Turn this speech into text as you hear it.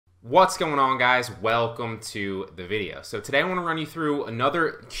What's going on, guys? Welcome to the video. So today I want to run you through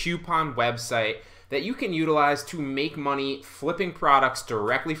another coupon website that you can utilize to make money flipping products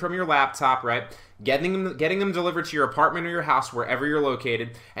directly from your laptop, right? Getting them delivered to your apartment or your house, wherever you're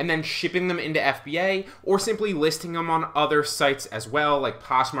located, and then shipping them into FBA or simply listing them on other sites as well, like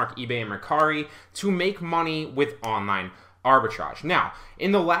Poshmark, eBay, and Mercari, to make money with online arbitrage. Now,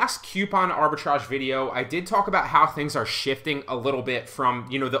 in the last coupon arbitrage video, I did talk about how things are shifting a little bit from,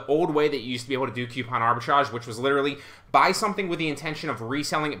 the old way that you used to be able to do coupon arbitrage, which was literally buy something with the intention of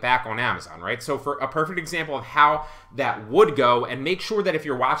reselling it back on Amazon, right? So for a perfect example of how that would go, and make sure that if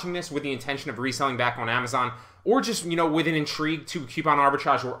you're watching this with the intention of reselling back on Amazon, or just, with an intrigue to coupon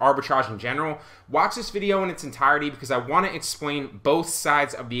arbitrage or arbitrage in general, watch this video in its entirety because I want to explain both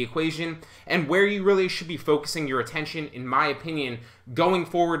sides of the equation and where you really should be focusing your attention, in my opinion, going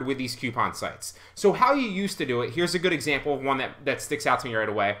forward with these coupon sites. So how you used to do it, here's a good example of one that sticks out to me right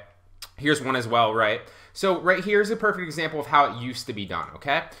away. Here's one as well, right? So right here's a perfect example of how it used to be done,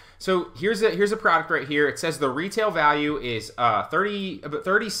 okay? So here's a product right here. It says the retail value is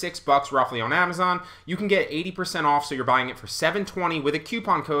 $36 roughly on Amazon. You can get 80% off, so you're buying it for $7.20 with a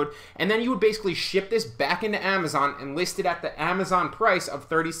coupon code, and then you would basically ship this back into Amazon and list it at the Amazon price of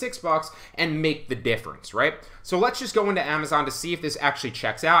 $36 and make the difference, right? So let's just go into Amazon to see if this actually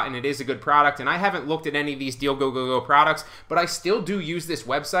checks out, and it is a good product. And I haven't looked at any of these Deal Go Go Go products, but I still do use this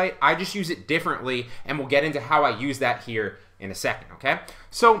website. I just use it differently, and we'll get into how I use that here in a second, okay?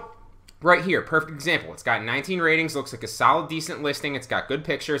 So right here, perfect example. It's got 19 ratings, looks like a solid, decent listing. It's got good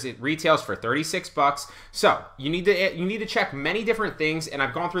pictures. It retails for $36. So you need to check many different things, and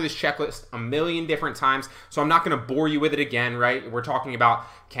I've gone through this checklist a million different times, so I'm not going to bore you with it again, right? We're talking about,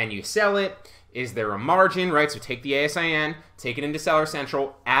 can you sell it? Is there a margin, right? So take the ASIN, take it into Seller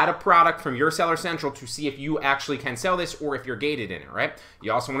Central, add a product from your Seller Central to see if you actually can sell this or if you're gated in it, right?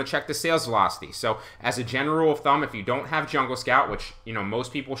 You also want to check the sales velocity. So as a general rule of thumb, if you don't have Jungle Scout, which,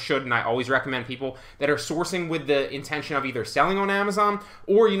 most people should, and I always recommend people that are sourcing with the intention of either selling on Amazon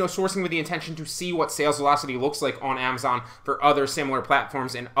or, sourcing with the intention to see what sales velocity looks like on Amazon for other similar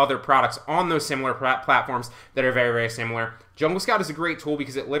platforms and other products on those similar platforms that are very, very similar. Jungle Scout is a great tool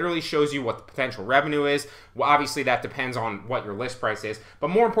because it literally shows you what the potential revenue is. Well, obviously, that depends on what your list price is, but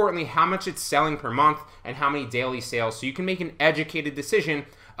more importantly, how much it's selling per month and how many daily sales, so you can make an educated decision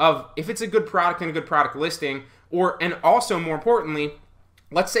of if it's a good product and a good product listing, and also more importantly,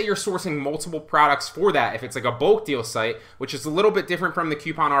 let's say you're sourcing multiple products for that. If it's like a bulk deal site, which is a little bit different from the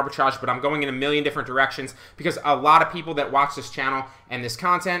coupon arbitrage, but I'm going in a million different directions because a lot of people that watch this channel and this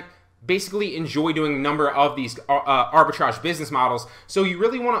content basically enjoy doing a number of these arbitrage business models. So you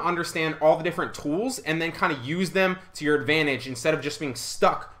really want to understand all the different tools and then kind of use them to your advantage instead of just being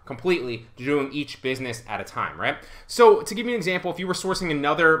stuck completely doing each business at a time, right? So to give you an example, if you were sourcing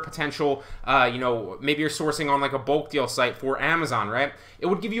another potential, maybe you're sourcing on like a bulk deal site for Amazon, right? It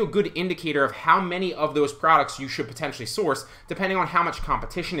would give you a good indicator of how many of those products you should potentially source depending on how much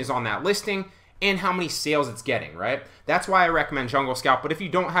competition is on that listing and how many sales it's getting, right? That's why I recommend Jungle Scout. But if you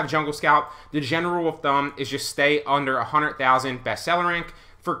don't have Jungle Scout, the general rule of thumb is just stay under 100,000 bestseller rank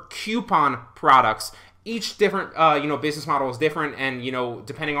for coupon products. Each different, business model is different, and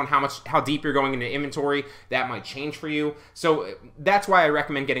depending on how deep you're going into inventory, that might change for you. So that's why I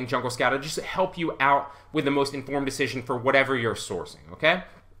recommend getting Jungle Scout to just help you out with the most informed decision for whatever you're sourcing. Okay.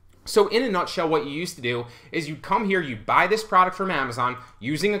 So in a nutshell, what you used to do is you'd come here, you'd buy this product from Amazon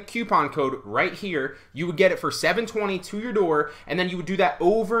using a coupon code right here. You would get it for $7.20 to your door, and then you would do that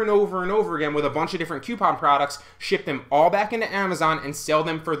over and over and over again with a bunch of different coupon products, ship them all back into Amazon and sell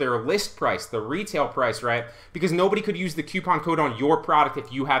them for their list price, the retail price, right? Because nobody could use the coupon code on your product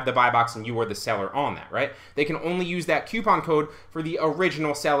if you have the buy box and you are the seller on that, right? They can only use that coupon code for the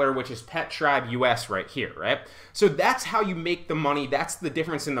original seller, which is Pet Tribe US right here, right? So that's how you make the money. That's the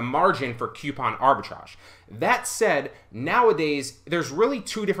difference in the margin for coupon arbitrage. That said, nowadays, there's really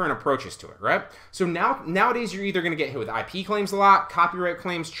two different approaches to it, right? So nowadays, you're either going to get hit with IP claims a lot, copyright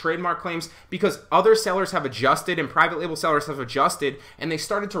claims, trademark claims, because other sellers have adjusted and private label sellers have adjusted, and they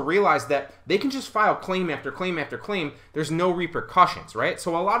started to realize that they can just file claim after claim after claim. There's no repercussions, right?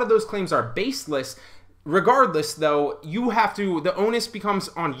 So a lot of those claims are baseless. Regardless, though, the onus becomes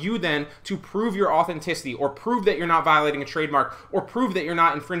on you then to prove your authenticity or prove that you're not violating a trademark or prove that you're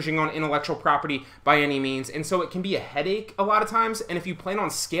not infringing on intellectual property by any means. And so it can be a headache a lot of times. And if you plan on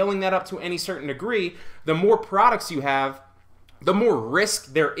scaling that up to any certain degree, the more products you have, the more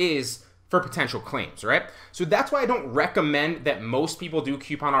risk there is for potential claims, right? So that's why I don't recommend that most people do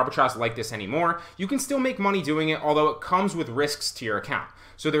coupon arbitrage like this anymore. You can still make money doing it, although it comes with risks to your account.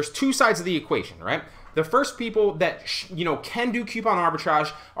 So there's two sides of the equation, right? The first people that can do coupon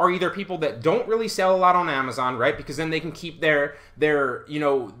arbitrage are either people that don't really sell a lot on Amazon, right? Because then they can keep their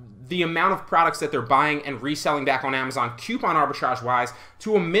the amount of products that they're buying and reselling back on Amazon coupon arbitrage wise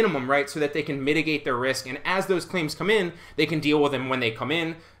to a minimum, right? So that they can mitigate their risk. And as those claims come in, they can deal with them when they come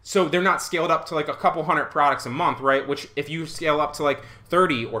in. So they're not scaled up to like a couple hundred products a month, right? Which if you scale up to like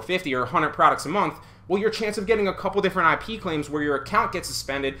 30 or 50 or 100 products a month, well, your chance of getting a couple different IP claims where your account gets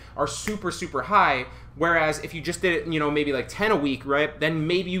suspended are super, super high. Whereas if you just did it, maybe like 10 a week, right? Then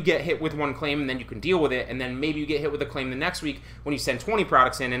maybe you get hit with one claim and then you can deal with it. And then maybe you get hit with a claim the next week when you send 20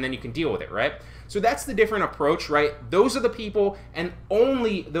 products in and then you can deal with it, right? So that's the different approach, right? Those are the people, and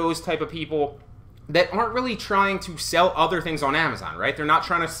only those type of people that aren't really trying to sell other things on Amazon, right? They're not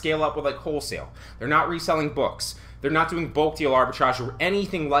trying to scale up with like wholesale. They're not reselling books. They're not doing bulk deal arbitrage or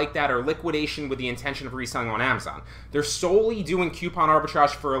anything like that, or liquidation with the intention of reselling on Amazon. They're solely doing coupon arbitrage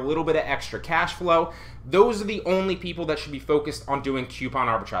for a little bit of extra cash flow. Those are the only people that should be focused on doing coupon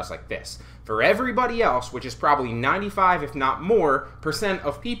arbitrage like this. For everybody else, which is probably 95, if not more, %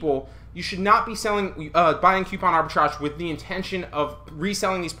 of people, you should not be buying coupon arbitrage with the intention of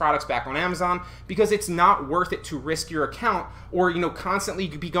reselling these products back on Amazon, because it's not worth it to risk your account or constantly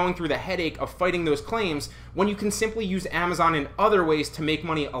be going through the headache of fighting those claims when you can simply use Amazon in other ways to make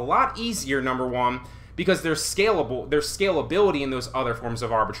money a lot easier, number one, because there's scalability in those other forms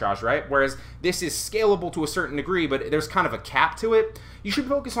of arbitrage, right? Whereas this is scalable to a certain degree, but there's kind of a cap to it. You should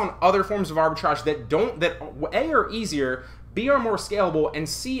focus on other forms of arbitrage that A, are easier, B, are more scalable, and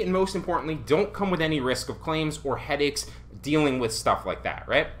C, and most importantly, don't come with any risk of claims or headaches dealing with stuff like that,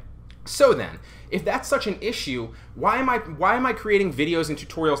 right? So then, if that's such an issue, why am I creating videos and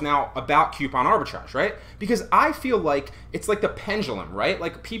tutorials now about coupon arbitrage, right? Because I feel like it's like the pendulum, right?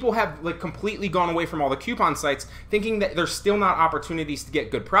 Like people have like completely gone away from all the coupon sites, thinking that there's still not opportunities to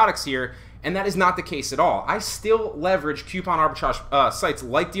get good products here, and that is not the case at all. I still leverage coupon arbitrage sites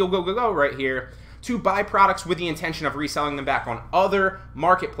like Deal Go Go Go right here to buy products with the intention of reselling them back on other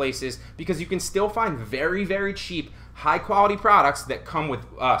marketplaces, because you can still find very, very cheap, high quality products that come with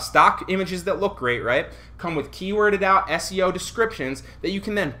stock images that look great, right? Come with keyworded out SEO descriptions that you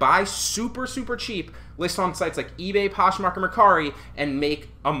can then buy super, super cheap, list on sites like eBay, Poshmark, and Mercari, and make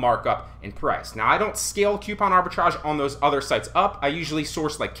a markup in price. Now, I don't scale coupon arbitrage on those other sites up. I usually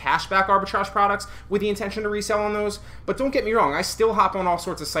source like cashback arbitrage products with the intention to resell on those. But don't get me wrong, I still hop on all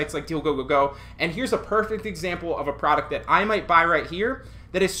sorts of sites like Deal Go Go Go. And here's a perfect example of a product that I might buy right here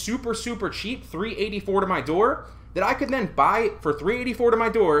that is super, super cheap, $384 to my door, that I could then buy for $384 to my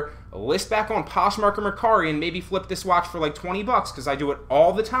door, list back on Poshmark or Mercari, and maybe flip this watch for like 20 bucks, because I do it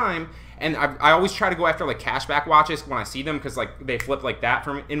all the time. And I always try to go after like cashback watches when I see them, because like they flip like that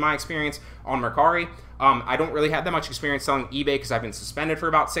in my experience on Mercari. I don't really have that much experience selling eBay because I've been suspended for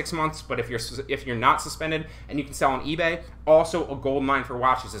about 6 months. But if you're not suspended and you can sell on eBay, also a gold mine for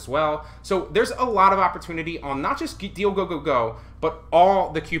watches as well. So there's a lot of opportunity on not just Deal Go Go Go, but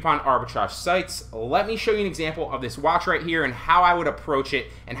all the coupon arbitrage sites. Let me show you an example of this watch right here and how I would approach it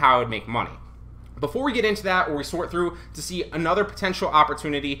and how I would make money. Before we get into that, or we sort through to see another potential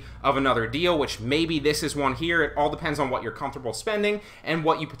opportunity of another deal, which maybe this is one here, it all depends on what you're comfortable spending and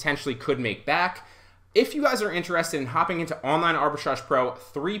what you potentially could make back. If you guys are interested in hopping into Online Arbitrage Pro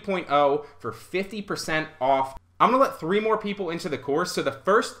 3.0 for 50% off, I'm gonna let 3 more people into the course. So the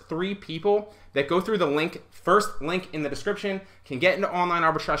first 3 people that go through the first link in the description can get into Online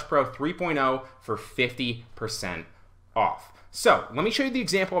Arbitrage Pro 3.0 for 50% off. So let me show you the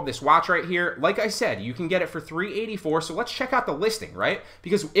example of this watch right here. Like I said, you can get it for $384. So let's check out the listing, right?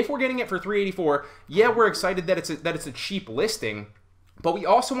 Because if we're getting it for $384, yeah, we're excited that it's a cheap listing. But we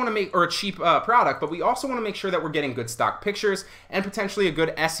also want to make, or a cheap product, but we also want to make sure that we're getting good stock pictures and potentially a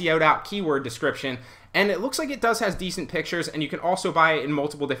good SEO'd out keyword description. And it looks like it has decent pictures, and you can also buy it in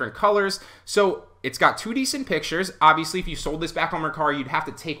multiple different colors. So it's got 2 decent pictures. Obviously, if you sold this back on Mercari, you'd have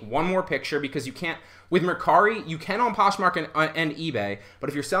to take 1 more picture, because you can't, with Mercari, you can on Poshmark and eBay, but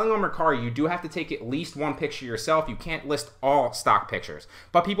if you're selling on Mercari, you do have to take at least 1 picture yourself. You can't list all stock pictures.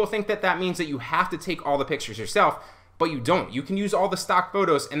 But people think that that means that you have to take all the pictures yourself. But you don't. You can use all the stock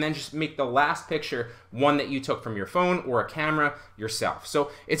photos and then just make the last picture one that you took from your phone or a camera yourself.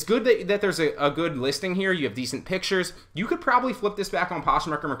 So it's good that there's a good listing here. You have decent pictures. You could probably flip this back on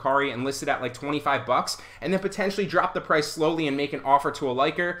Poshmark or Mercari and list it at like 25 bucks, and then potentially drop the price slowly and make an offer to a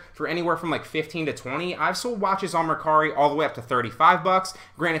liker for anywhere from like 15 to 20. I've sold watches on Mercari all the way up to 35 bucks.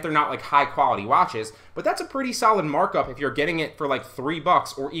 Granted, they're not like high quality watches, but that's a pretty solid markup if you're getting it for like 3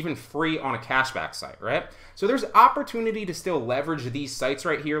 bucks or even free on a cashback site, right? So there's opportunity opportunity to still leverage these sites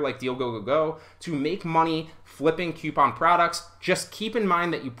right here like Deal Go Go Go to make money flipping coupon products. Just keep in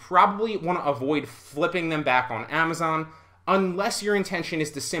mind that you probably want to avoid flipping them back on Amazon unless your intention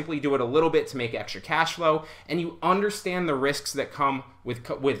is to simply do it a little bit to make extra cash flow and you understand the risks that come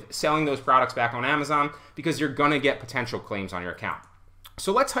with selling those products back on Amazon, because you're going to get potential claims on your account.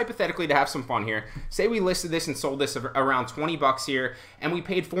 So let's hypothetically, to have some fun here, say we listed this and sold this around 20 bucks here and we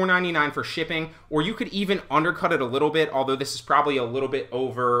paid $4.99 for shipping, or you could even undercut it a little bit, although this is probably a little bit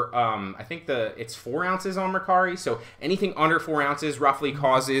over, I think it's 4 ounces on Mercari, so anything under 4 ounces roughly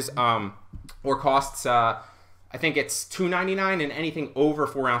costs I think it's $2.99, and anything over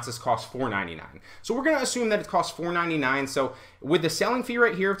 4 ounces costs $4.99. So we're going to assume that it costs $4.99. So with the selling fee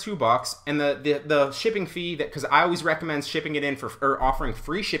right here of $2 and the shipping fee, that because I always recommend shipping it in or offering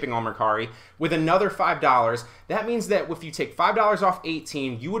free shipping on Mercari with another $5, that means that if you take $5 off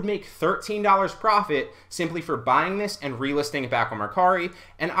 18, you would make $13 profit simply for buying this and relisting it back on Mercari.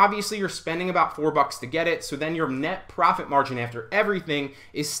 And obviously you're spending about $4 to get it. So then your net profit margin after everything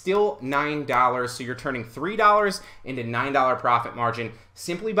is still $9. So you're turning $3 into $9 profit margin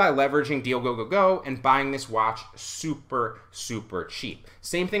simply by leveraging Deal Go Go Go and buying this watch super cheap.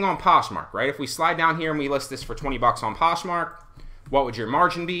 Same thing on Poshmark, right? If we slide down here and we list this for 20 bucks on Poshmark, what would your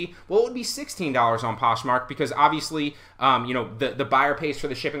margin be? Well, it would be $16 on Poshmark, because obviously, you know, the buyer pays for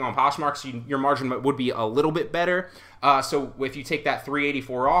the shipping on Poshmark, so your margin would be a little bit better. So if you take that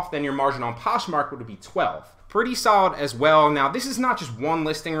 $3.84 off, then your margin on Poshmark would be $12. Pretty solid as well. Now, this is not just one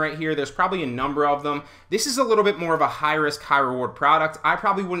listing right here. There's probably a number of them. This is a little bit more of a high risk, high reward product. I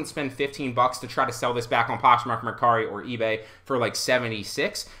probably wouldn't spend 15 bucks to try to sell this back on Poshmark, Mercari, or eBay for like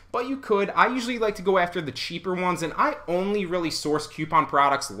 76, but you could. I usually like to go after the cheaper ones, and I only really source coupon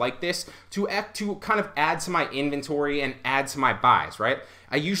products like this to kind of add to my inventory and add to my buys, right?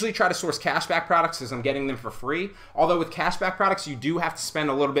 I usually try to source cashback products because I'm getting them for free. Although with cashback products, you do have to spend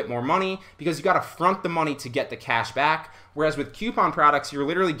a little bit more money because you got to front the money to get the cash back. Whereas with coupon products, you're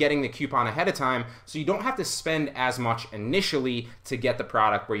literally getting the coupon ahead of time, so you don't have to spend as much initially to get the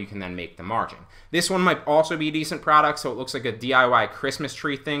product where you can then make the margin. This one might also be a decent product, so it looks like a DIY Christmas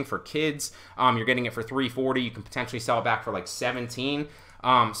tree thing for kids. You're getting it for $3.40. You can potentially sell it back for like $17.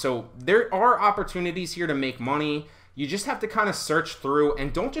 So there are opportunities here to make money. You just have to kind of search through,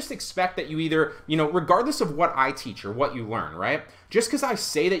 and don't just expect that you either, you know, regardless of what I teach or what you learn, right? Just because I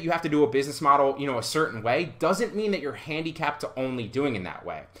say that you have to do a business model, you know, a certain way, doesn't mean that you're handicapped to only doing it that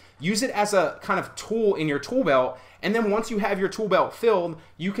way. Use it as a kind of tool in your tool belt, and then once you have your tool belt filled,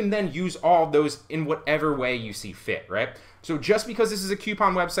 you can then use all of those in whatever way you see fit, right? So just because this is a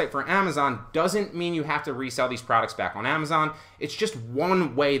coupon website for Amazon doesn't mean you have to resell these products back on Amazon. It's just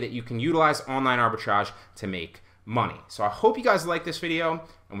one way that you can utilize online arbitrage to make money. So I hope you guys like this video,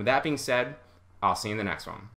 and with that being said, I'll see you in the next one.